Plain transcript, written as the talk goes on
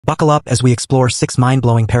Buckle up as we explore 6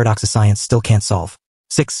 mind-blowing paradoxes science still can't solve.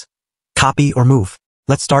 6. Copy or move.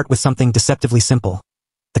 Let's start with something deceptively simple.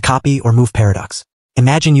 The copy or move paradox.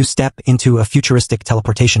 Imagine you step into a futuristic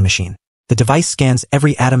teleportation machine. The device scans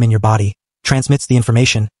every atom in your body, transmits the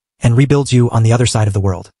information, and rebuilds you on the other side of the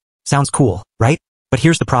world. Sounds cool, right? But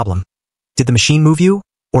here's the problem. Did the machine move you,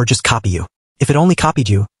 or just copy you? If it only copied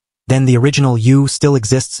you, then the original you still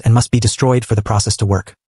exists and must be destroyed for the process to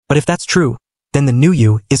work. But if that's true, then the new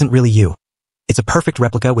you isn't really you. It's a perfect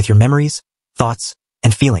replica with your memories, thoughts,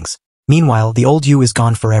 and feelings. Meanwhile, the old you is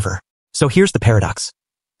gone forever. So here's the paradox.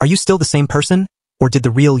 Are you still the same person, or did the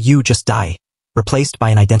real you just die, replaced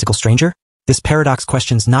by an identical stranger? This paradox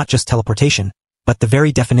questions not just teleportation, but the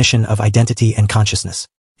very definition of identity and consciousness.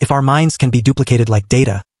 If our minds can be duplicated like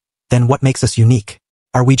data, then what makes us unique?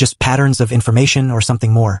 Are we just patterns of information or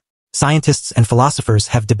something more? Scientists and philosophers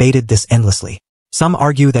have debated this endlessly. Some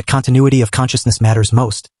argue that continuity of consciousness matters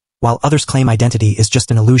most, while others claim identity is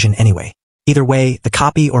just an illusion anyway. Either way, the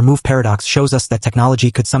copy or move paradox shows us that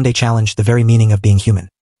technology could someday challenge the very meaning of being human.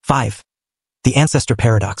 5. The ancestor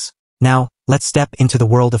paradox. Now, let's step into the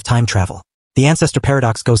world of time travel. The ancestor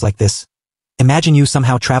paradox goes like this. Imagine you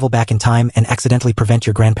somehow travel back in time and accidentally prevent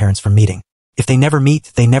your grandparents from meeting. If they never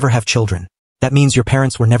meet, they never have children. That means your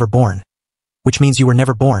parents were never born. Which means you were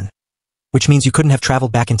never born. Which means you couldn't have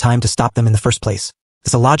traveled back in time to stop them in the first place.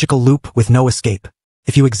 It's a logical loop with no escape.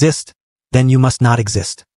 If you exist, then you must not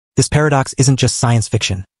exist. This paradox isn't just science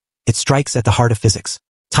fiction. It strikes at the heart of physics.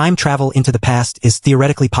 Time travel into the past is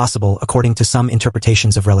theoretically possible according to some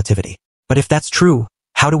interpretations of relativity. But if that's true,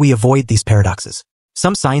 how do we avoid these paradoxes?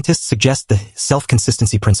 Some scientists suggest the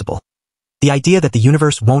self-consistency principle. The idea that the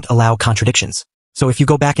universe won't allow contradictions. So if you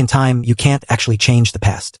go back in time, you can't actually change the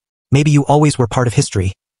past. Maybe you always were part of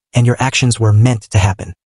history, and your actions were meant to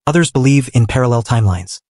happen. Others believe in parallel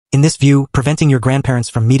timelines. In this view, preventing your grandparents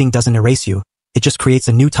from meeting doesn't erase you, it just creates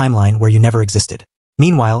a new timeline where you never existed.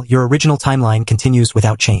 Meanwhile, your original timeline continues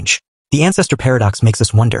without change. The ancestor paradox makes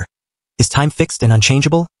us wonder, is time fixed and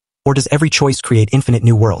unchangeable, or does every choice create infinite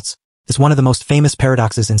new worlds? It's one of the most famous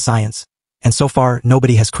paradoxes in science, and so far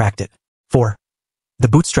nobody has cracked it. 4. The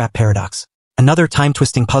bootstrap paradox. Another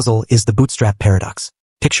time-twisting puzzle is the bootstrap paradox.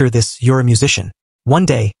 Picture this, you're a musician. One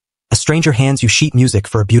day, a stranger hands you sheet music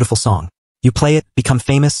for a beautiful song. You play it, become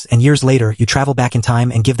famous, and years later you travel back in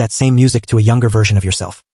time and give that same music to a younger version of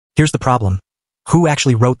yourself. Here's the problem. Who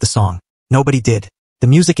actually wrote the song? Nobody did. The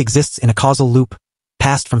music exists in a causal loop,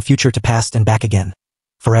 passed from future to past and back again.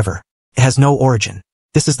 Forever. It has no origin.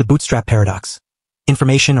 This is the bootstrap paradox.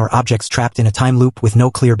 Information or objects trapped in a time loop with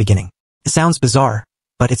no clear beginning. It sounds bizarre,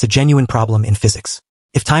 but it's a genuine problem in physics.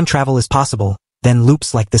 If time travel is possible, then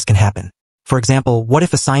loops like this can happen. For example, what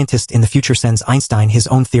if a scientist in the future sends Einstein his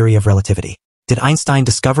own theory of relativity? Did Einstein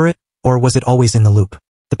discover it, or was it always in the loop?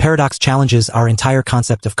 The paradox challenges our entire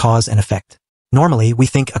concept of cause and effect. Normally, we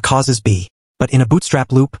think a cause is B, but in a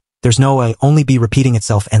bootstrap loop, there's no A, only B repeating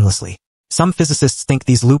itself endlessly. Some physicists think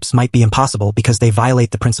these loops might be impossible because they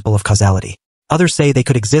violate the principle of causality. Others say they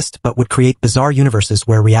could exist but would create bizarre universes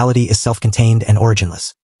where reality is self-contained and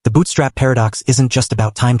originless. The bootstrap paradox isn't just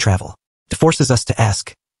about time travel. It forces us to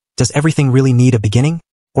ask, does everything really need a beginning?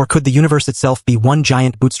 Or could the universe itself be one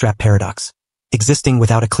giant bootstrap paradox, existing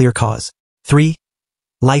without a clear cause? 3.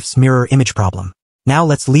 Life's mirror image problem. Now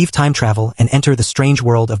let's leave time travel and enter the strange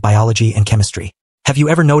world of biology and chemistry. Have you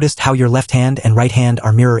ever noticed how your left hand and right hand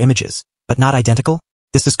are mirror images, but not identical?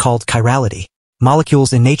 This is called chirality.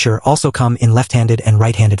 Molecules in nature also come in left-handed and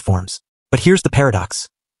right-handed forms. But here's the paradox.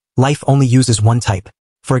 Life only uses one type.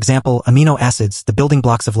 For example, amino acids, the building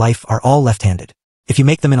blocks of life, are all left-handed. If you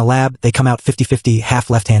make them in a lab, they come out 50-50, half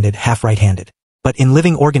left-handed, half right-handed. But in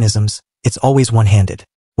living organisms, it's always one-handed.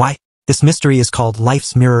 Why? This mystery is called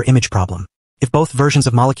life's mirror image problem. If both versions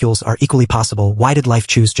of molecules are equally possible, why did life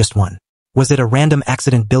choose just one? Was it a random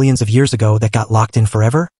accident billions of years ago that got locked in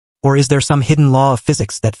forever? Or is there some hidden law of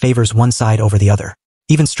physics that favors one side over the other?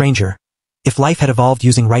 Even stranger, if life had evolved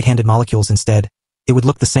using right-handed molecules instead, it would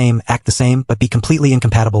look the same, act the same, but be completely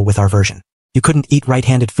incompatible with our version. You couldn't eat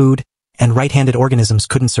right-handed food, and right-handed organisms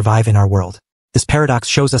couldn't survive in our world. This paradox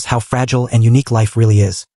shows us how fragile and unique life really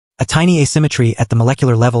is. A tiny asymmetry at the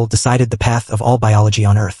molecular level decided the path of all biology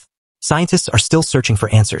on Earth. Scientists are still searching for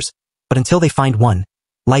answers, but until they find one,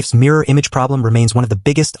 life's mirror image problem remains one of the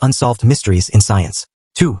biggest unsolved mysteries in science.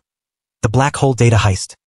 2. The black hole data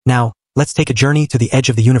heist. Now, let's take a journey to the edge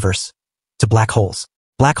of the universe, to black holes.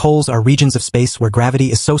 Black holes are regions of space where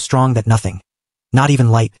gravity is so strong that nothing, not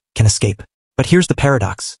even light, can escape. But here's the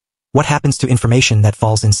paradox. What happens to information that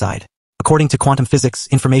falls inside? According to quantum physics,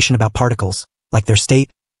 information about particles, like their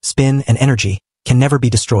state, spin, and energy, can never be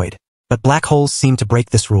destroyed. But black holes seem to break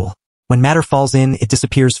this rule. When matter falls in, it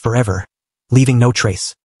disappears forever, leaving no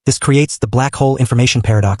trace. This creates the black hole information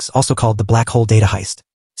paradox, also called the black hole data heist.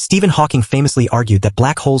 Stephen Hawking famously argued that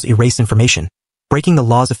black holes erase information, breaking the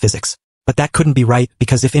laws of physics. But that couldn't be right,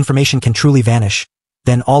 because if information can truly vanish,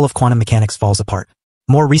 then all of quantum mechanics falls apart.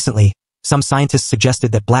 More recently, some scientists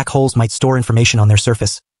suggested that black holes might store information on their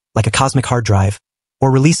surface, like a cosmic hard drive,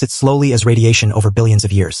 or release it slowly as radiation over billions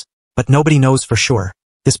of years. But nobody knows for sure.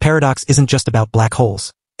 This paradox isn't just about black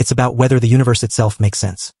holes, it's about whether the universe itself makes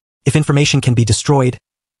sense. If information can be destroyed,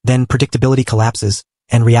 then predictability collapses,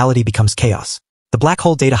 and reality becomes chaos. The black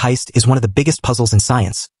hole data heist is one of the biggest puzzles in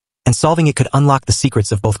science, and solving it could unlock the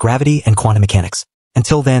secrets of both gravity and quantum mechanics.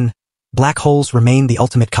 Until then, black holes remain the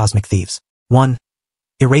ultimate cosmic thieves. 1.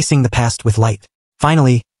 Erasing the past with light.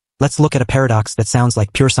 Finally, let's look at a paradox that sounds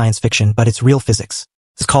like pure science fiction, but it's real physics.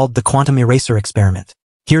 It's called the quantum eraser experiment.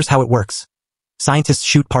 Here's how it works. Scientists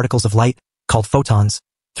shoot particles of light, called photons,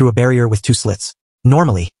 through a barrier with two slits.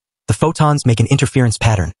 Normally, the photons make an interference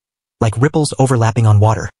pattern, like ripples overlapping on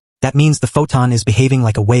water. That means the photon is behaving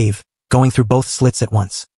like a wave, going through both slits at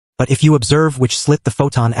once. But if you observe which slit the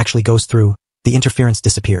photon actually goes through, the interference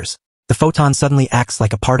disappears. The photon suddenly acts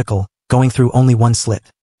like a particle, going through only one slit.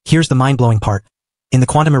 Here's the mind-blowing part. In the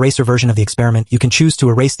quantum eraser version of the experiment, you can choose to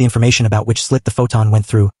erase the information about which slit the photon went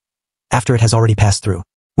through, after it has already passed through.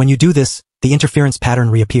 When you do this, the interference pattern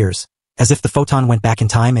reappears, as if the photon went back in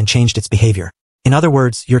time and changed its behavior. In other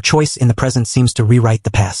words, your choice in the present seems to rewrite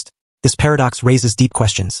the past. This paradox raises deep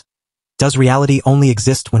questions. Does reality only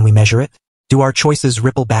exist when we measure it? Do our choices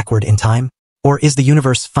ripple backward in time? Or is the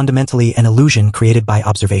universe fundamentally an illusion created by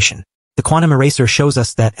observation? The quantum eraser shows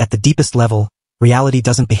us that at the deepest level, reality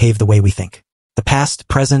doesn't behave the way we think. The past,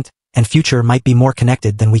 present, and future might be more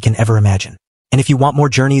connected than we can ever imagine. And if you want more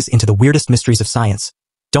journeys into the weirdest mysteries of science,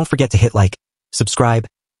 don't forget to hit like, subscribe,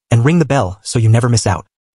 and ring the bell so you never miss out.